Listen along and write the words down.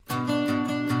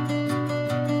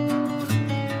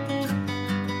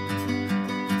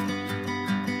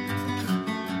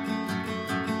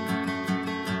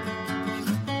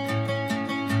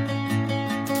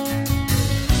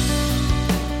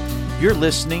You're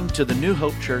listening to the New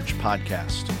Hope Church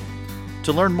podcast.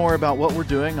 To learn more about what we're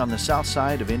doing on the south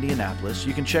side of Indianapolis,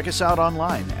 you can check us out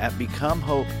online at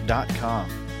becomehope.com.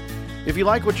 If you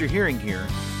like what you're hearing here,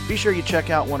 be sure you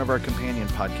check out one of our companion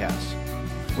podcasts.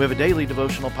 We have a daily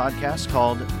devotional podcast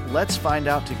called Let's Find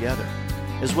Out Together,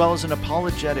 as well as an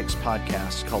apologetics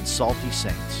podcast called Salty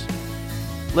Saints.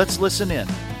 Let's listen in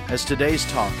as today's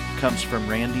talk comes from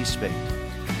Randy Spade.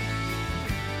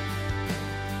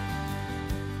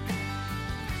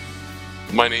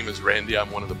 My name is Randy. I'm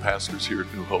one of the pastors here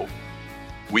at New Hope.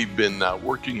 We've been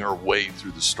working our way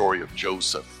through the story of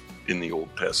Joseph in the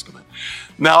Old Testament.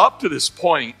 Now, up to this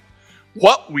point,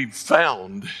 what we've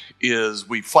found is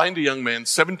we find a young man,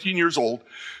 17 years old,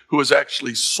 who was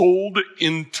actually sold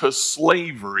into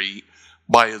slavery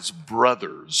by his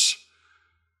brothers.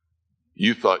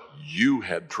 You thought you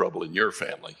had trouble in your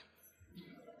family.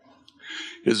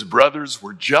 His brothers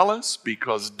were jealous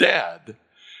because Dad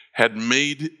had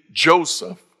made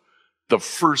Joseph the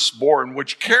firstborn,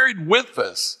 which carried with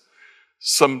us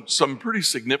some pretty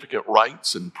significant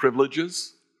rights and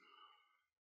privileges.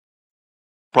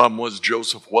 Problem was,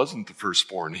 Joseph wasn't the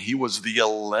firstborn. He was the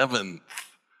 11th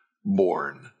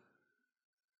born.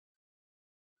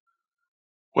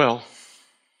 Well,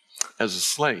 as a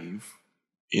slave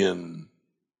in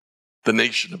the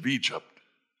nation of Egypt,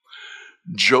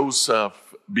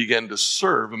 Joseph began to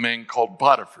serve a man called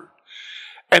Potiphar.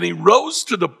 And he rose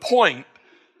to the point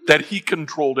that he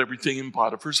controlled everything in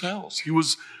Potiphar's house. He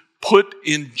was put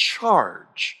in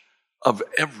charge of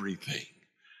everything.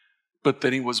 But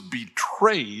then he was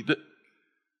betrayed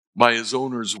by his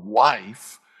owner's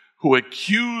wife, who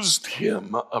accused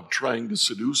him of trying to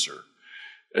seduce her.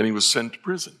 And he was sent to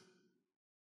prison.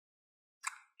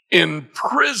 In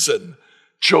prison,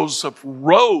 Joseph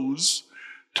rose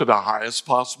to the highest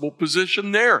possible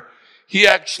position there. He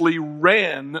actually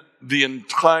ran the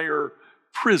entire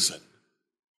prison.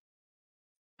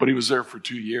 But he was there for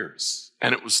 2 years,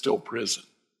 and it was still prison.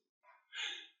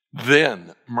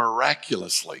 Then,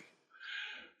 miraculously,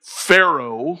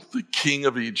 Pharaoh, the king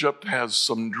of Egypt, has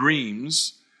some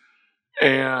dreams,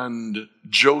 and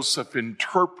Joseph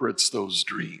interprets those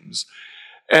dreams.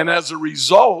 And as a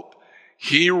result,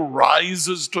 he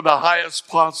rises to the highest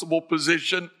possible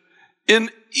position in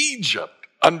Egypt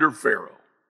under Pharaoh.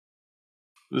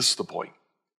 This is the point.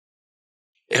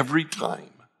 Every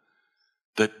time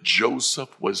that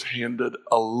Joseph was handed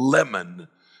a lemon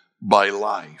by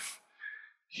life,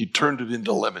 he turned it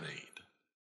into lemonade.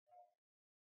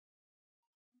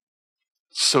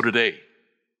 So today,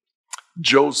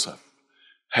 Joseph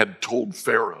had told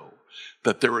Pharaoh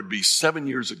that there would be 7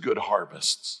 years of good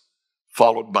harvests,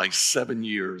 followed by 7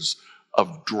 years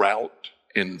of drought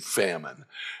and famine.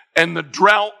 And the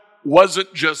drought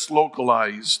wasn't just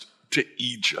localized to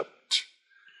Egypt.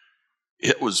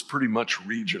 It was pretty much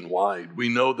region-wide. We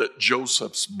know that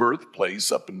Joseph's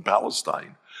birthplace up in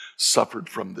Palestine suffered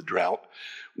from the drought.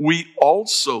 We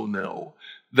also know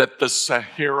that the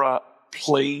Sahara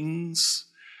Plains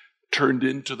turned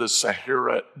into the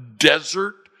Sahara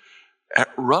Desert at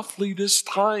roughly this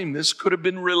time. This could have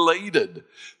been related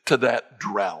to that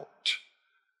drought.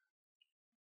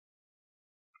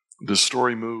 The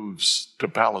story moves to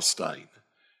Palestine,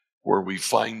 where we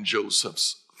find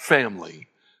Joseph's family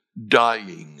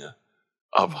dying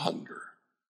of hunger.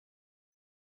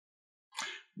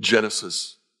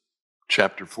 Genesis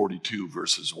chapter 42,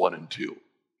 verses 1 and 2.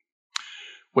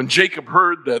 When Jacob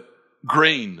heard that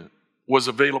grain was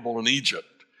available in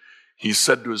Egypt, he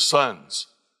said to his sons,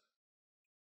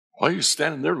 "Why are you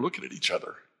standing there looking at each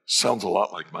other?" Sounds a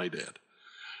lot like my dad.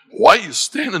 "Why are you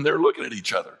standing there looking at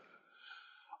each other?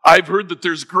 I've heard that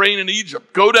there's grain in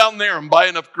Egypt. Go down there and buy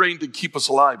enough grain to keep us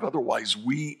alive. Otherwise,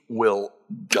 we will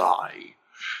die."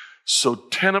 So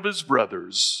 10 of his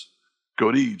brothers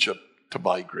go to Egypt to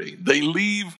buy grain. They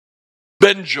leave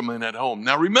Benjamin at home.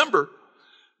 Now remember,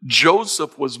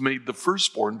 Joseph was made the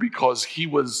firstborn because he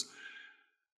was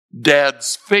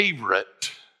Dad's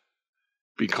favorite,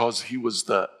 because he was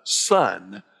the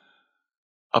son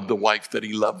of the wife that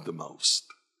he loved the most.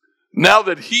 Now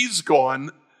that he's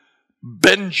gone,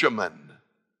 Benjamin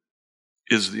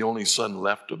is the only son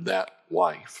left of that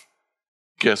wife.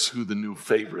 Guess who the new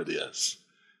favorite is?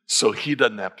 So he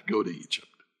doesn't have to go to Egypt.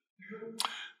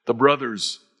 The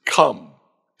brothers come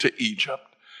to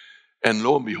Egypt, and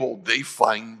lo and behold, they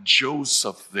find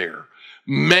Joseph there,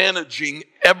 managing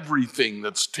everything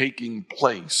that's taking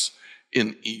place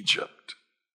in Egypt.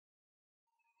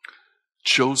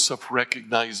 Joseph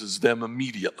recognizes them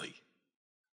immediately,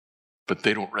 but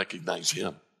they don't recognize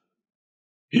him.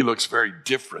 He looks very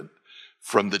different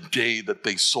from the day that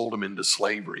they sold him into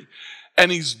slavery.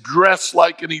 and he's dressed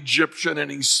like an Egyptian, and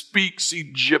he speaks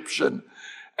Egyptian,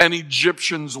 and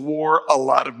Egyptians wore a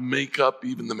lot of makeup,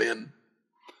 even the men.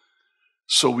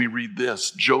 So we read this: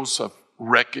 Joseph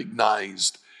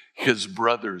recognized his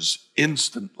brothers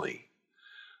instantly,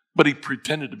 but he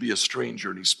pretended to be a stranger,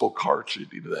 and he spoke harshly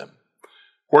to them.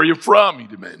 "Where are you from?" he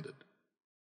demanded.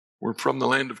 "We're from the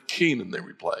land of Canaan," they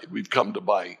replied. "We've come to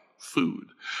buy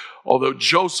food." Although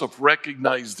Joseph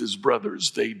recognized his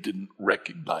brothers, they didn't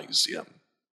recognize him.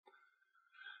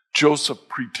 Joseph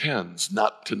pretends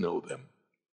not to know them,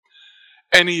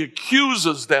 and he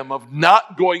accuses them of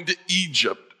not going to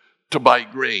Egypt to buy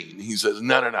grain. He says,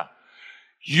 no.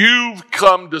 You've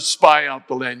come to spy out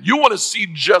the land. You want to see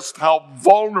just how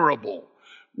vulnerable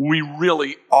we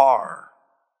really are.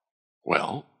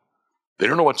 Well, they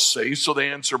don't know what to say, so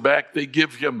they answer back. They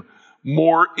give him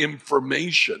more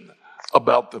information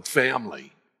about the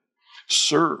family.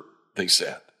 "Sir," they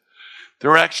said,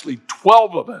 "there are actually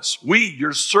 12 of us. We,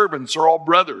 your servants, are all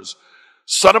brothers,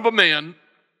 son of a man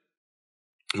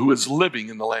who is living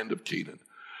in the land of Canaan.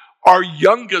 Our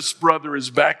youngest brother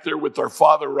is back there with our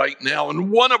father right now,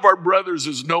 and one of our brothers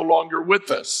is no longer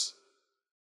with us."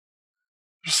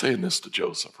 They're saying this to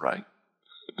Joseph, right?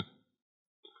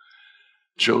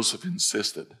 Joseph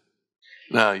insisted,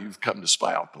 "No, you've come to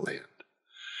spy out the land."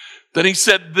 Then he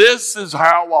said, "This is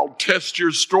how I'll test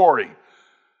your story.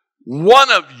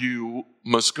 One of you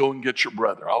must go and get your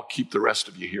brother. I'll keep the rest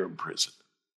of you here in prison."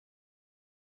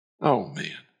 Oh,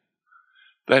 man.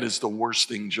 That is the worst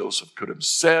thing Joseph could have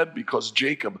said, because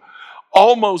Jacob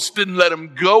almost didn't let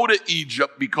him go to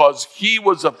Egypt because he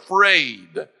was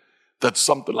afraid that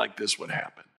something like this would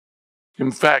happen.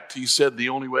 In fact, he said, "The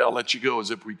only way I'll let you go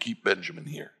is if we keep Benjamin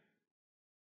here."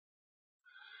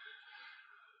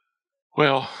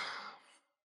 Well,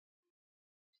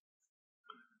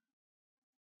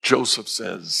 Joseph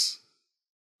says,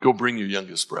 "Go bring your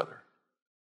youngest brother."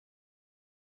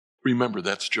 Remember,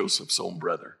 that's Joseph's own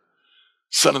brother,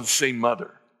 son of the same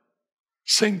mother,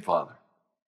 same father.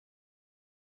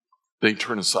 They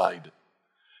turn aside.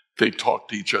 They talk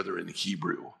to each other in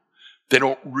Hebrew. They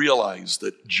don't realize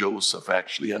that Joseph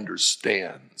actually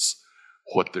understands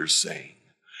what they're saying.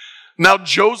 Now,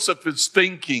 Joseph is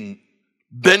thinking,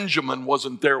 Benjamin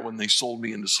wasn't there when they sold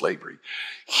me into slavery.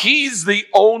 He's the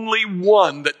only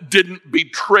one that didn't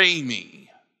betray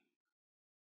me.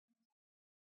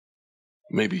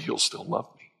 Maybe he'll still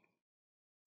love me.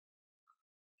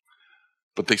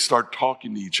 But they start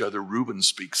talking to each other. Reuben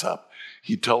speaks up.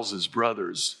 He tells his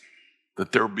brothers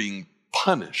that they're being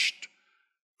punished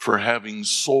for having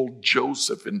sold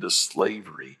Joseph into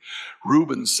slavery.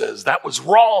 Reuben says, "That was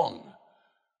wrong.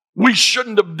 We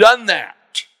shouldn't have done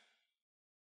that."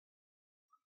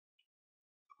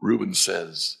 Reuben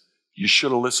says, "You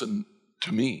should have listened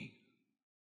to me,"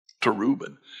 to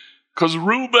Reuben. Because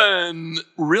Reuben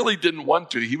really didn't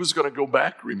want to. He was going to go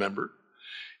back, remember?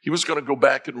 He was going to go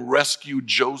back and rescue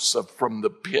Joseph from the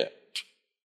pit.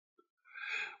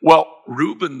 Well,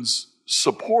 Reuben's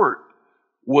support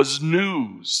was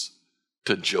news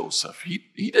to Joseph.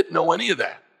 He didn't know any of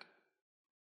that.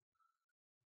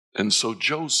 And so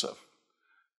Joseph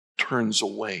turns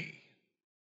away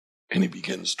and he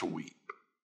begins to weep.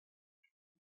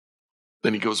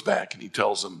 Then he goes back and he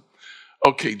tells them,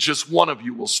 "Okay, just one of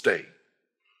you will stay."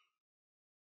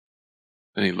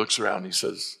 And he looks around and he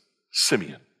says,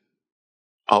 "Simeon,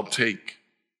 I'll take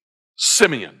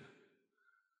Simeon.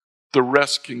 The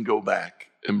rest can go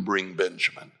back and bring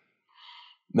Benjamin."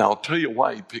 Now, I'll tell you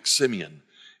why he picked Simeon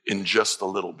in just a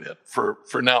little bit.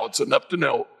 For now, it's enough to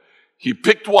know he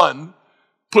picked one,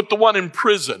 put the one in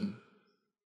prison,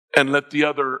 and let the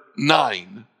other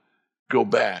 9 go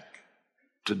back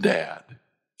to Dad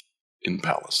in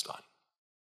Palestine.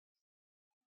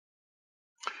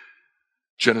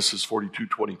 Genesis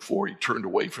 42:24, he turned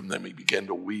away from them. He began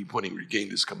to weep. When he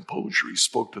regained his composure, he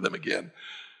spoke to them again.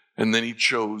 And then he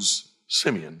chose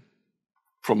Simeon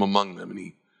from among them, and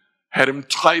he had him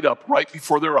tied up right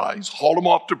before their eyes, hauled him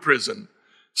off to prison,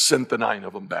 sent the 9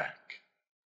 of them back.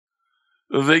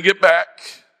 They get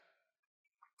back.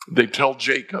 They tell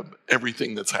Jacob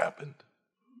everything that's happened.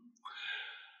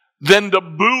 Then to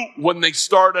boot, when they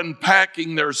start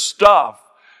unpacking their stuff,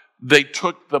 they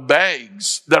took the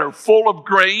bags that are full of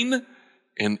grain,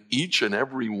 and each and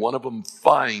every one of them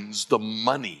finds the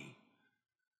money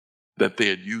that they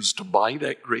had used to buy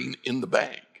that grain in the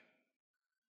bag.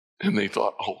 And they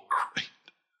thought, "Oh, great.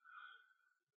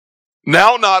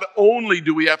 Now not only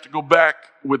do we have to go back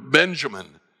with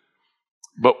Benjamin,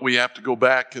 but we have to go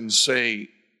back and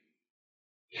say,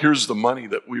 here's the money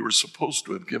that we were supposed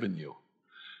to have given you."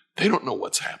 They don't know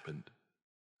what's happened.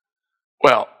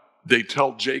 Well, they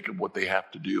tell Jacob what they have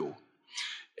to do.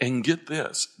 And get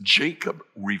this, Jacob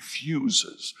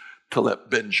refuses to let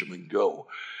Benjamin go.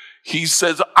 He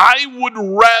says, I would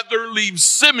rather leave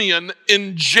Simeon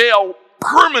in jail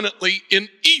permanently in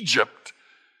Egypt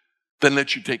than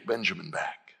let you take Benjamin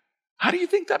back. How do you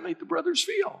think that made the brothers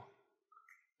feel?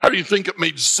 How do you think it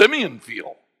made Simeon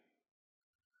feel?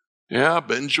 Yeah,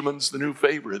 Benjamin's the new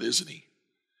favorite, isn't he?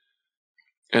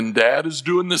 And Dad is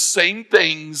doing the same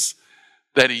things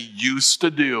that he used to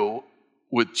do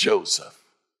with Joseph.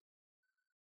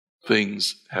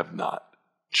 Things have not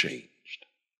changed.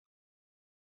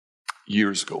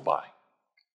 Years go by,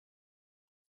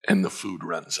 and the food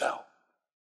runs out.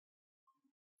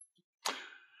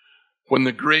 When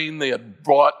the grain they had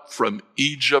brought from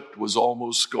Egypt was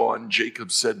almost gone,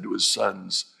 Jacob said to his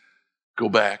sons, go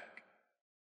back,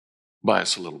 buy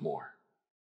us a little more.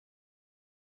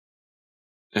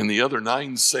 And the other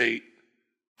 9 say,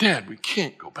 Dad, we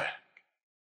can't go back.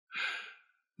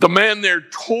 The man there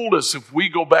told us if we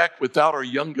go back without our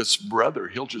youngest brother,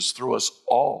 he'll just throw us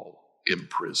all in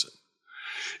prison.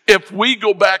 If we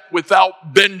go back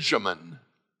without Benjamin,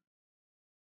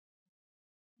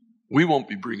 we won't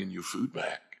be bringing you food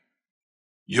back.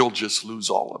 You'll just lose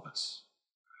all of us.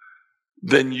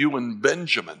 Then you and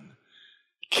Benjamin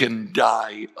can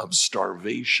die of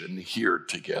starvation here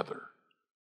together.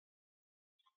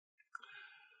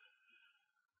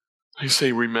 I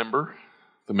say, remember,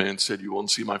 the man said, you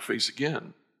won't see my face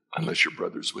again unless your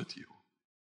brother's with you.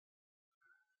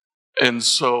 And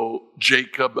so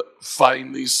Jacob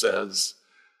finally says,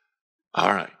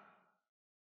 all right,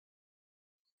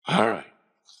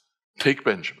 take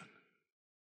Benjamin.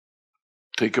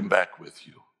 Take him back with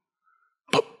you.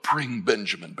 But bring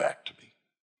Benjamin back to me.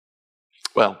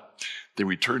 Well, they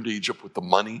returned to Egypt with the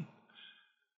money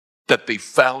that they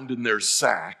found in their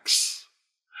sacks,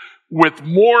 with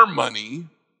more money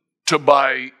to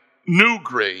buy new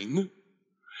grain,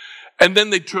 and then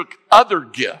they took other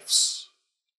gifts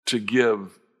to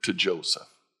give to Joseph.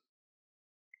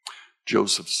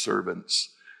 Joseph's servants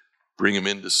bring him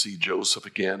in to see Joseph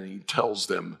again, and he tells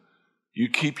them, you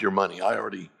keep your money. I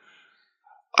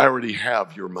already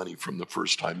have your money from the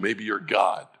first time. Maybe your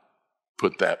God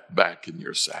put that back in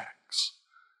your sacks.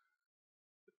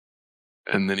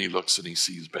 And then he looks and he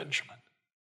sees Benjamin.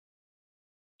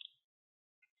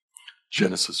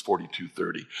 Genesis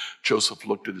 42:30. Joseph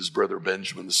looked at his brother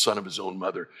Benjamin, the son of his own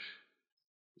mother.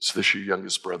 Is this your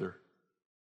youngest brother?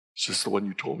 Is this the one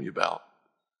you told me about?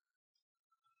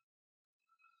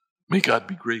 May God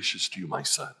be gracious to you, my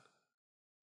son.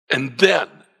 And then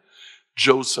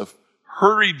Joseph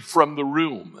hurried from the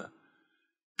room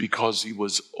because he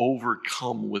was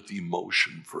overcome with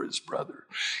emotion for his brother.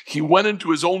 He went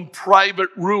into his own private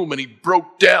room and he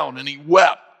broke down and he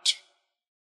wept.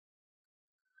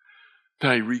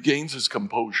 Now he regains his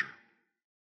composure.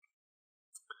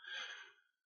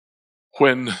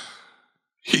 When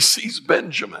he sees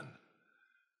Benjamin,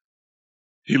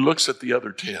 he looks at the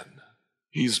other 10.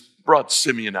 He's brought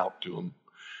Simeon out to him.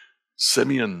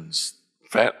 Simeon's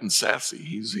fat and sassy.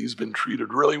 He's been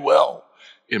treated really well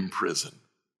in prison.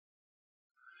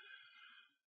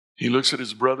 He looks at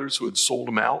his brothers who had sold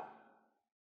him out,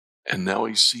 and now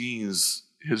he sees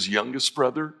his youngest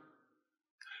brother,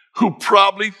 who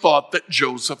probably thought that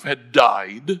Joseph had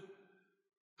died,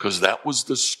 because that was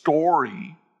the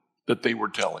story that they were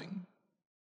telling.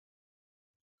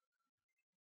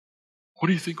 What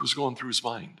do you think was going through his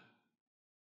mind?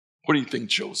 What do you think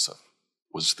Joseph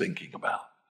was thinking about?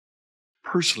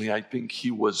 Personally, I think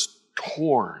he was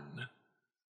torn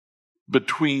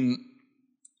between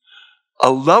a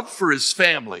love for his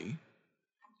family.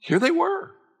 Here they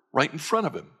were, right in front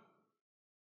of him.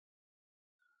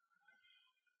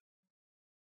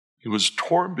 He was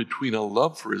torn between a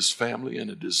love for his family and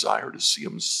a desire to see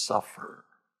him suffer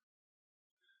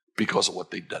because of what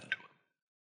they'd done to him.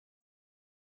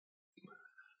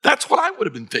 That's what I would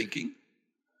have been thinking.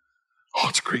 Oh,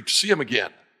 it's great to see him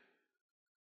again.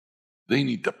 They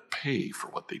need to pay for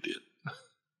what they did.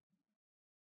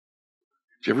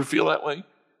 Did you ever feel that way?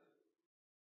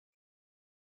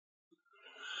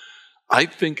 I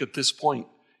think at this point,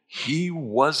 he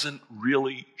wasn't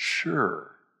really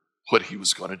sure what he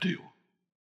was going to do.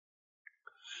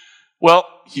 Well,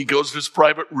 he goes to his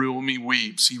private room, he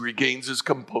weeps, he regains his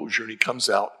composure, and he comes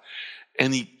out,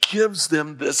 and he gives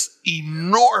them this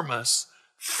enormous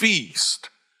feast.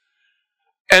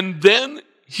 And then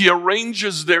he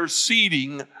arranges their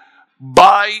seating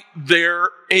by their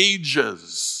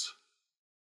ages.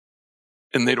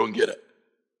 And they don't get it.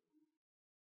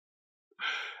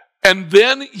 And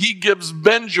then he gives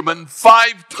Benjamin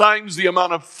 5 times the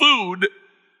amount of food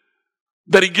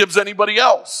that he gives anybody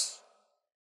else.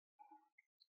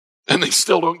 And they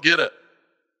still don't get it.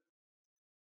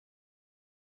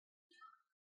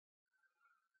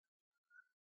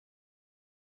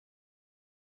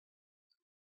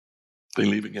 They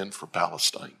leave again for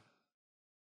Palestine.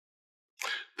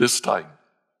 This time,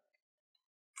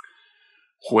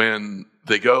 when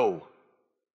they go,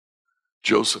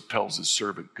 Joseph tells his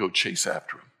servant, go chase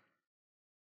after him.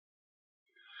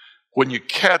 When you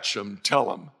catch him,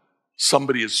 tell him,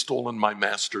 somebody has stolen my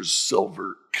master's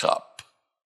silver cup.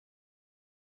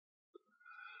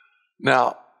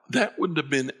 Now, that wouldn't have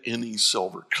been any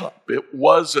silver cup. It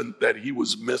wasn't that he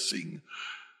was missing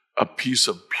a piece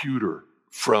of pewter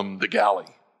from the galley.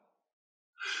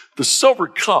 The silver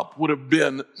cup would have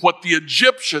been what the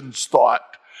Egyptians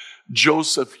thought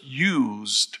Joseph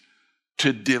used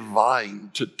to divine,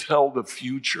 to tell the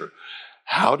future.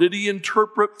 How did he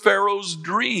interpret Pharaoh's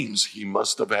dreams? He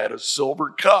must have had a silver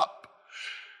cup.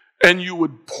 And you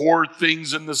would pour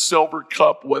things in the silver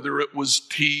cup, whether it was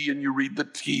tea and you read the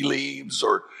tea leaves,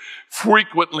 or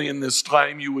frequently in this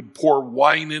time you would pour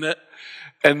wine in it.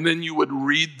 And then you would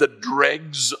read the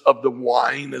dregs of the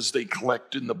wine as they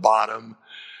collect in the bottom.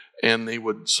 And they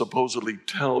would supposedly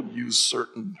tell you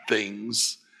certain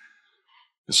things.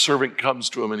 The servant comes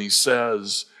to him and he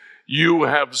says, you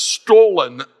have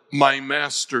stolen my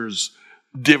master's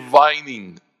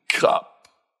divining cup.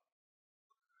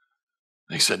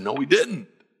 They said, no, we didn't.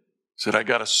 He said, I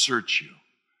got to search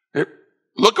you.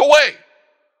 Look away.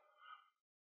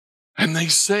 And they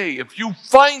say, if you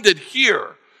find it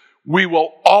here, we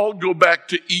will all go back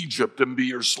to Egypt and be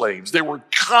your slaves. They were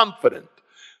confident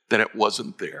that it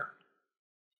wasn't there.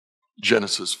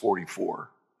 Genesis 44:12.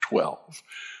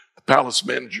 The palace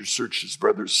manager searched his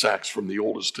brother's sacks from the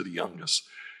oldest to the youngest,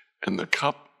 and the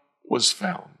cup was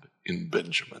found in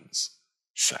Benjamin's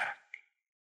sack.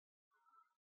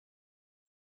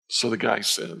 So the guy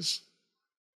says,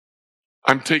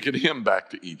 I'm taking him back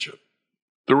to Egypt.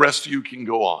 The rest of you can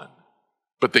go on.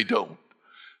 But they don't.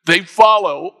 They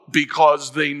follow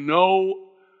because they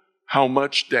know how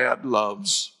much Dad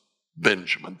loves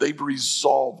Benjamin. They've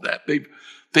resolved that.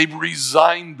 They've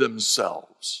resigned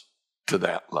themselves to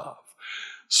that love.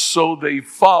 So they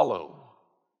follow.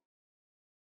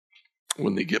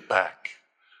 When they get back,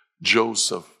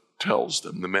 Joseph tells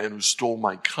them, the man who stole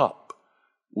my cup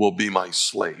will be my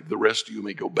slave. The rest of you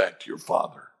may go back to your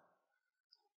father.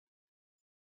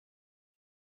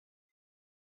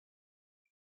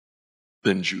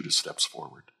 Then Judah steps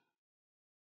forward.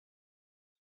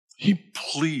 He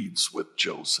pleads with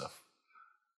Joseph.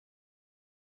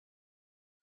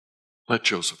 Let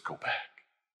Joseph go back.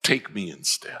 Take me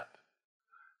instead.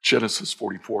 Genesis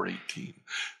 44:18.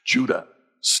 Judah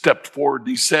stepped forward and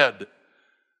he said,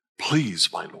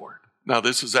 please, my Lord. Now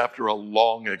this is after a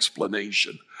long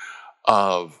explanation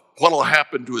of what will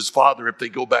happen to his father if they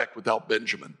go back without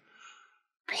Benjamin.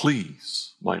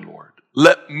 Please, my Lord,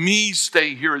 let me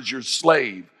stay here as your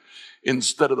slave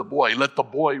instead of the boy. Let the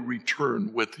boy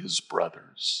return with his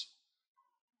brothers.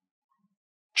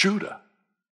 Judah.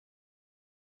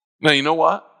 Now, you know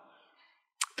what?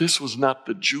 This was not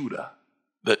the Judah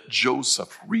that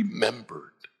Joseph remembered.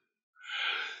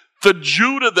 The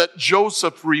Judah that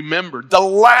Joseph remembered, the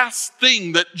last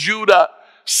thing that Judah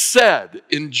said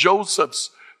in Joseph's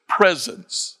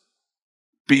presence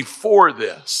before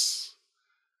this,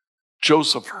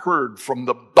 Joseph heard from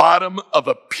the bottom of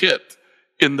a pit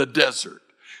in the desert.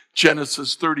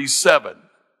 Genesis 37.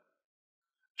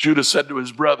 Judah said to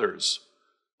his brothers,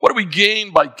 what do we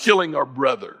gain by killing our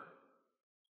brother?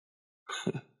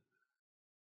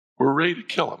 We're ready to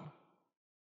kill him.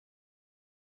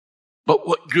 But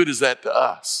what good is that to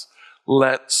us?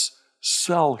 Let's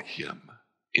sell him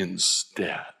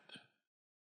instead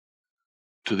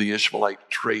to the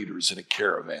Ishmaelite traders in a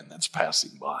caravan that's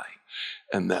passing by.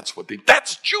 And that's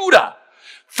Judah.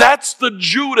 That's the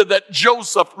Judah that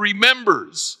Joseph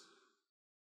remembers.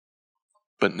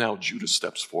 But now Judah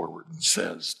steps forward and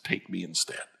says, take me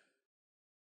instead.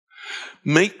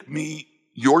 Make me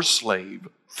your slave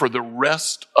for the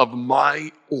rest of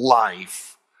my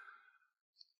life.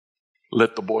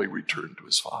 Let the boy return to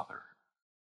his father.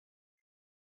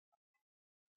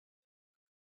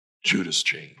 Judah's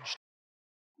changed.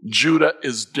 Judah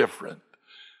is different.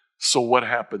 So what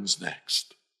happens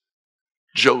next?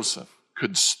 Joseph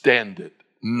could stand it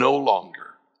no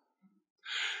longer.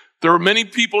 There were many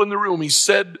people in the room. He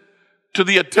said to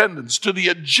the attendants, to the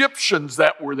Egyptians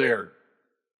that were there,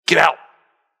 get out,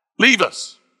 leave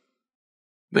us.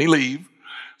 They leave.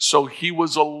 So he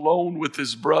was alone with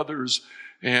his brothers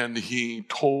and he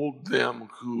told them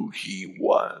who he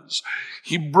was.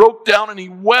 He broke down and he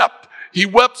wept. He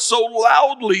wept so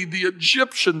loudly the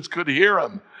Egyptians could hear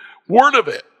him. Word of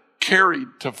it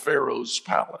carried to Pharaoh's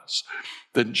palace.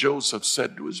 Then Joseph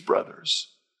said to his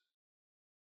brothers,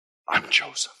 I'm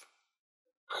Joseph.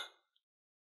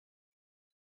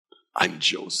 I'm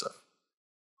Joseph.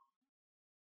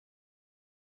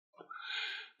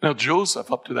 Now,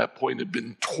 Joseph, up to that point, had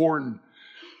been torn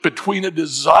between a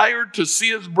desire to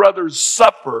see his brothers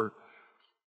suffer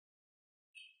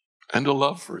and a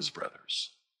love for his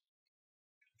brothers.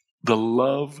 The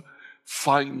love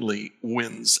finally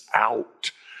wins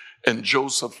out, and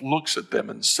Joseph looks at them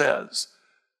and says,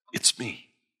 it's me.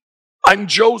 I'm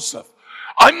Joseph.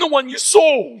 I'm the one you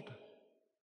sold.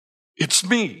 It's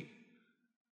me.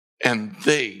 And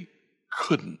they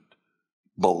couldn't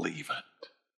believe it.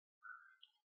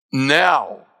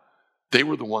 Now, they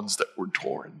were the ones that were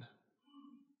torn.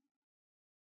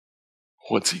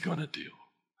 What's he going to do?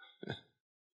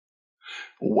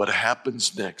 What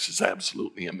happens next is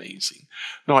absolutely amazing.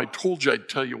 Now, I told you I'd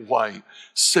tell you why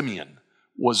Simeon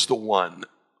was the one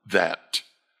that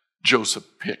Joseph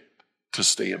picked to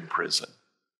stay in prison.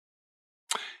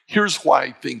 Here's why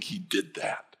I think he did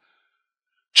that.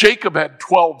 Jacob had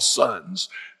 12 sons.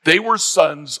 They were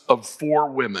sons of 4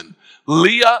 women.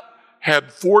 Leah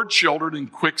had 4 children in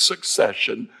quick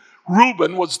succession.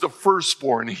 Reuben was the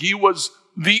firstborn. He was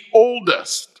the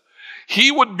oldest.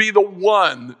 He would be the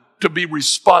one to be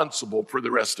responsible for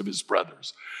the rest of his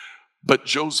brothers. But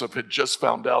Joseph had just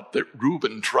found out that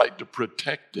Reuben tried to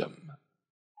protect him.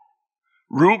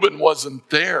 Reuben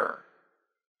wasn't there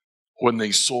when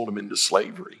they sold him into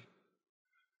slavery.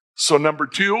 So number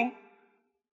 2,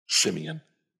 Simeon.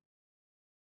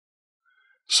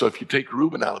 So if you take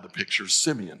Reuben out of the picture,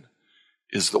 Simeon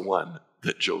is the one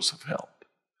that Joseph helped.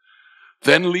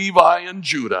 Then Levi and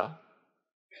Judah.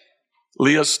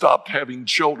 Leah stopped having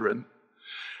children.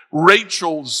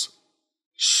 Rachel's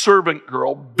servant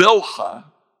girl, Bilhah,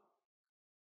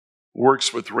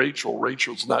 works with Rachel.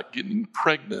 Rachel's not getting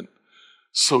pregnant,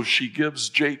 so she gives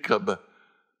Jacob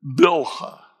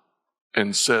Bilhah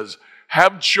and says,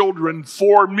 have children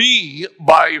for me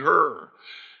by her.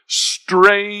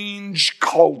 Strange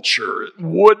culture. It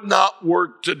would not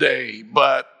work today,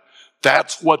 but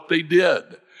that's what they did.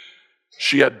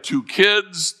 She had 2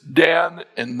 kids, Dan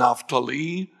and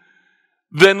Naphtali.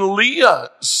 Then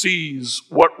Leah sees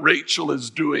what Rachel is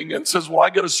doing and says, well, I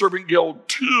got a servant girl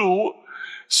too.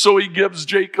 So he gives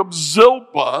Jacob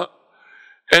Zilpah,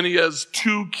 and he has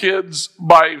 2 kids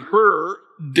by her,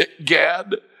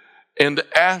 Gad and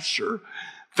Asher.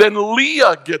 Then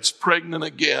Leah gets pregnant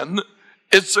again,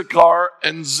 Issachar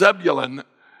and Zebulun.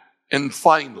 And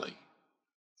finally,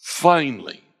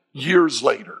 years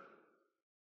later,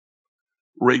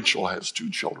 Rachel has 2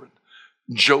 children,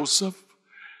 Joseph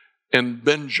and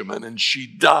Benjamin, and she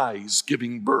dies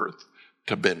giving birth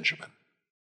to Benjamin.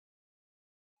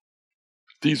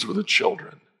 These were the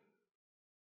children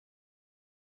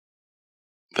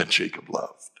that Jacob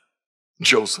loved,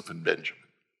 Joseph and Benjamin.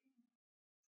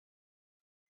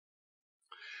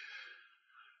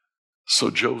 So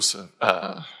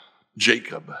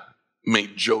Jacob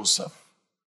made Joseph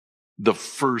the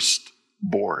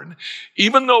firstborn,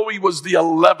 even though he was the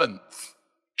 11th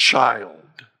child.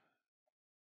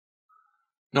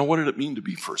 Now, what did it mean to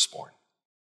be firstborn?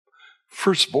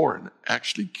 Firstborn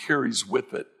actually carries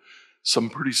with it some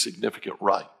pretty significant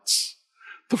rights.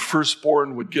 The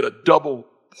firstborn would get a double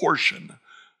portion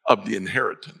of the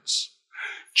inheritance.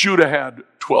 Judah had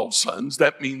 12 sons.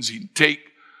 That means he'd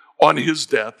take on his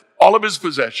death all of his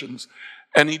possessions,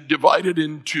 and he divided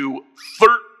into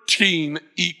 13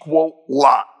 equal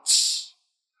lots.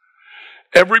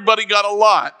 Everybody got a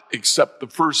lot except the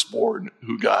firstborn,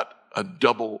 who got a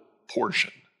double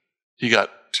portion. He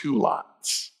got 2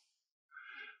 lots.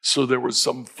 So there was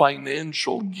some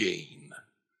financial gain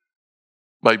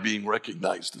by being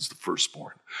recognized as the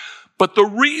firstborn. But the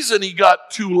reason he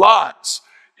got 2 lots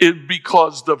is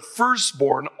because the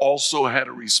firstborn also had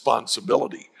a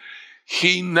responsibility.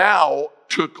 He now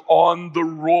took on the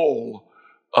role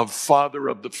of father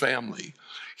of the family.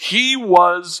 He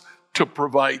was to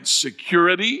provide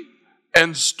security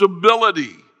and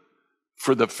stability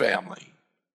for the family.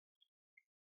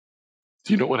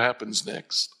 Do you know what happens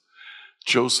next?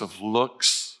 Joseph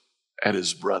looks at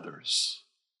his brothers.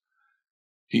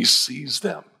 He sees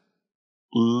them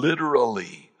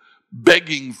literally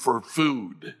begging for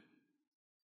food.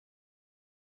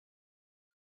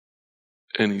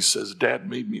 And he says, Dad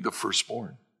made me the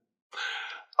firstborn.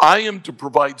 I am to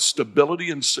provide stability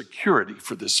and security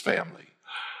for this family.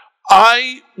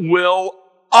 I will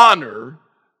honor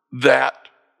that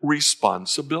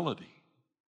responsibility.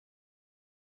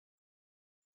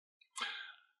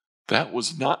 That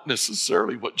was not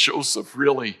necessarily what Joseph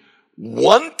really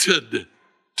wanted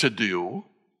to do,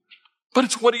 but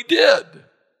it's what he did.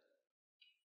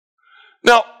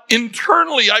 Now,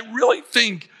 internally, I really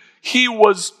think he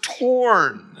was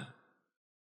torn.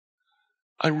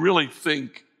 I really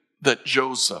think that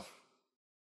Joseph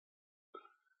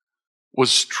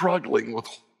was struggling with,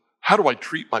 how do I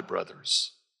treat my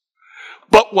brothers?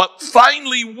 But what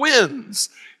finally wins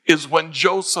is when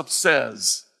Joseph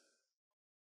says,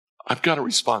 I've got a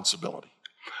responsibility.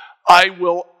 I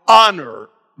will honor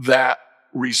that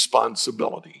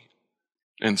responsibility.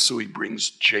 And so he brings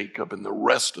Jacob and the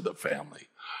rest of the family,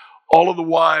 all of the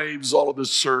wives, all of the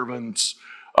servants,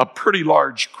 a pretty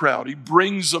large crowd. He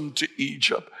brings them to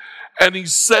Egypt, and he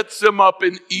sets them up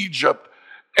in Egypt,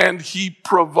 and he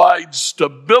provides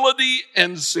stability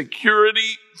and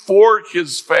security for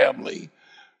his family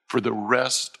for the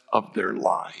rest of their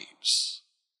lives.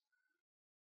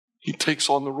 He takes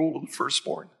on the role of the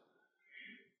firstborn.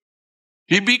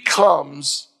 He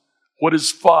becomes what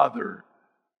his father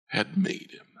had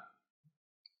made him.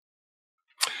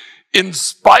 In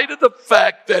spite of the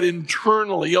fact that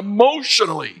internally,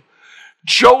 emotionally,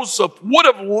 Joseph would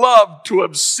have loved to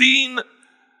have seen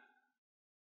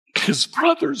his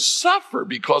brothers suffer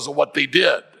because of what they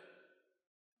did,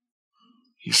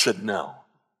 he said, no,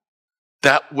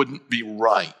 that wouldn't be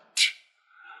right.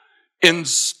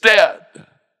 Instead,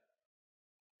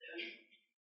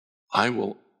 I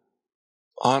will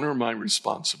honor my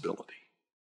responsibility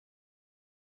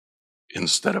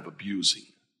instead of abusing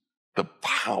the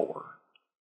power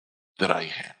that I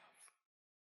have.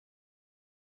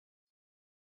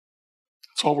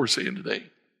 That's all we're saying today.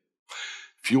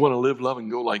 If you want to live, love,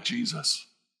 and go like Jesus,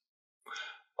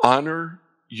 honor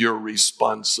your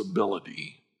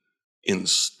responsibility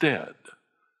instead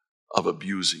of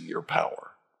abusing your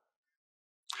power.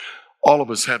 All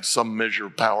of us have some measure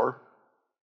of power,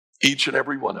 each and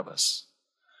every one of us.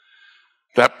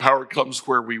 That power comes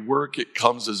where we work. It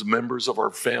comes as members of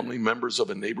our family, members of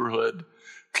a neighborhood,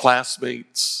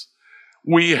 classmates.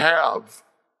 We have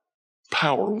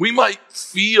power. We might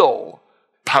feel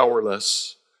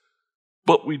powerless,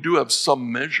 but we do have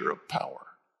some measure of power.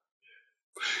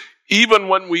 Even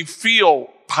when we feel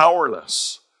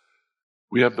powerless,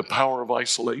 we have the power of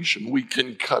isolation. We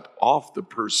can cut off the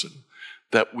person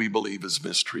that we believe is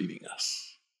mistreating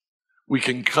us. We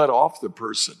can cut off the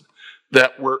person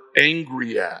that we're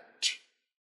angry at.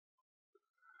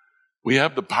 We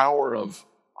have the power of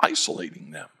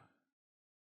isolating them.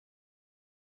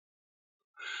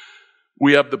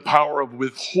 We have the power of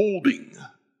withholding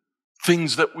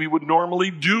things that we would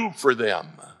normally do for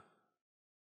them.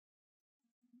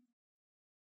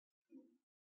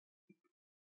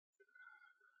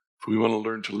 If we want to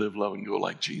learn to live, love, and go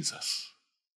like Jesus,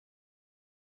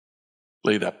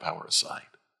 lay that power aside.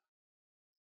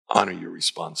 Honor your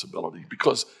responsibility,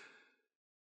 because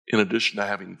in addition to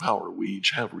having power, we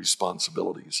each have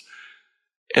responsibilities.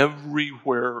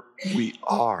 Everywhere we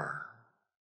are,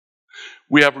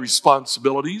 we have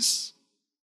responsibilities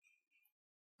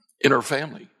in our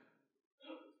family.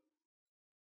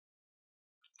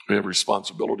 We have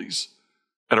responsibilities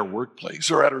at our workplace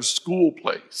or at our school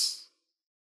place.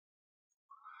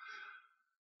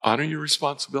 Honor your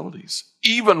responsibilities,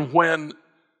 even when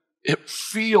it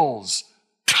feels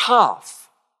tough.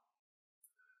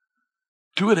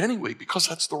 Do it anyway, because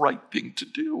that's the right thing to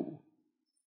do.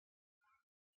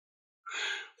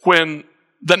 When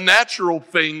the natural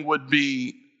thing would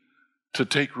be to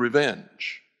take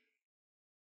revenge,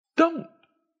 don't.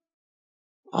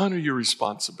 Honor your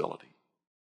responsibility.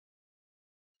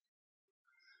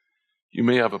 You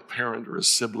may have a parent or a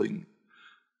sibling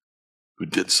who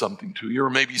did something to you,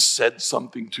 or maybe said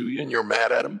something to you, and you're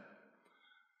mad at them.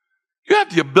 You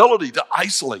have the ability to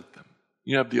isolate them.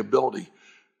 You have the ability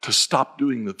to stop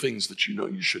doing the things that you know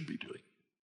you should be doing.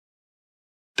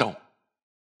 Don't.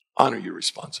 Honor your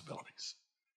responsibilities.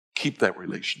 Keep that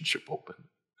relationship open.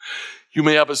 You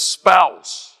may have a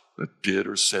spouse that did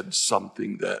or said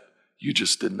something that you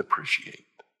just didn't appreciate.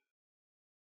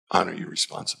 Honor your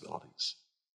responsibilities.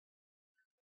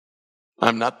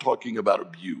 I'm not talking about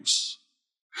abuse.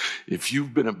 If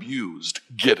you've been abused,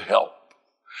 get help.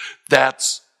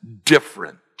 That's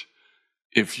different.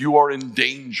 If you are in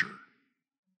danger,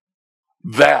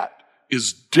 that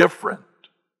is different.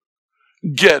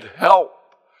 Get help.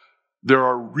 There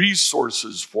are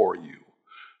resources for you.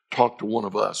 Talk to one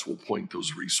of us. We'll point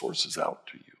those resources out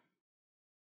to you.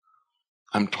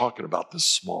 I'm talking about the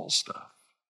small stuff.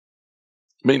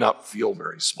 It may not feel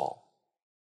very small.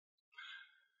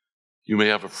 You may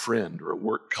have a friend or a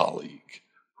work colleague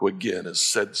who, again, has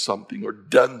said something or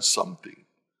done something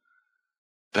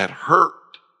that hurt.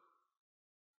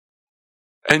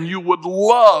 And you would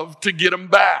love to get them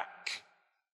back.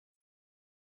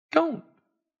 Don't.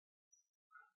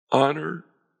 Honor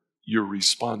your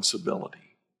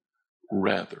responsibility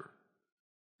rather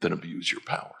than abuse your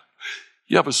power.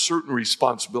 You have a certain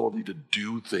responsibility to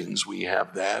do things. We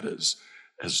have that as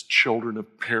children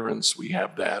of parents. We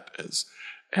have that as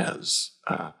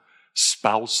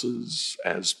spouses,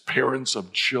 as parents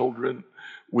of children.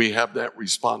 We have that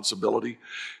responsibility.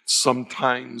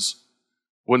 Sometimes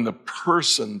when the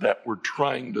person that we're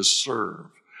trying to serve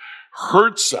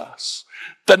hurts us,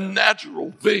 the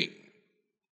natural thing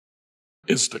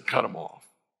is to cut them off.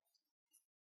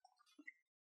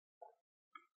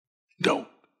 Don't.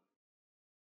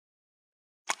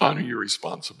 Honor your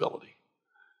responsibility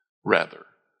rather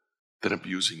than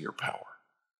abusing your power.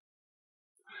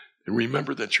 And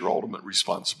remember that your ultimate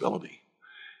responsibility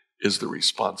is the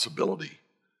responsibility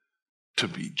to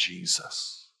be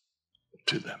Jesus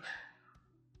to them.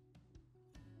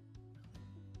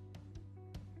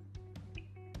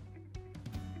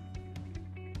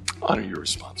 Honor your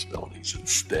responsibilities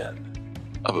instead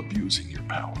of abusing your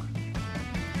power.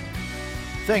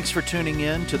 Thanks for tuning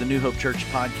in to the New Hope Church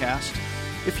podcast.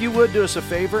 If you would do us a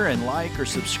favor and like or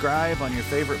subscribe on your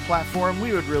favorite platform,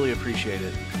 we would really appreciate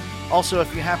it. Also,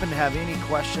 if you happen to have any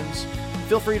questions,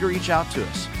 feel free to reach out to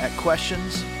us at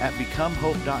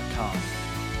questions@becomehope.com.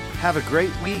 Have a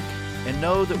great week and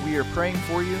know that we are praying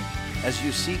for you as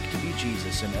you seek to be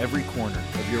Jesus in every corner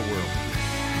of your world.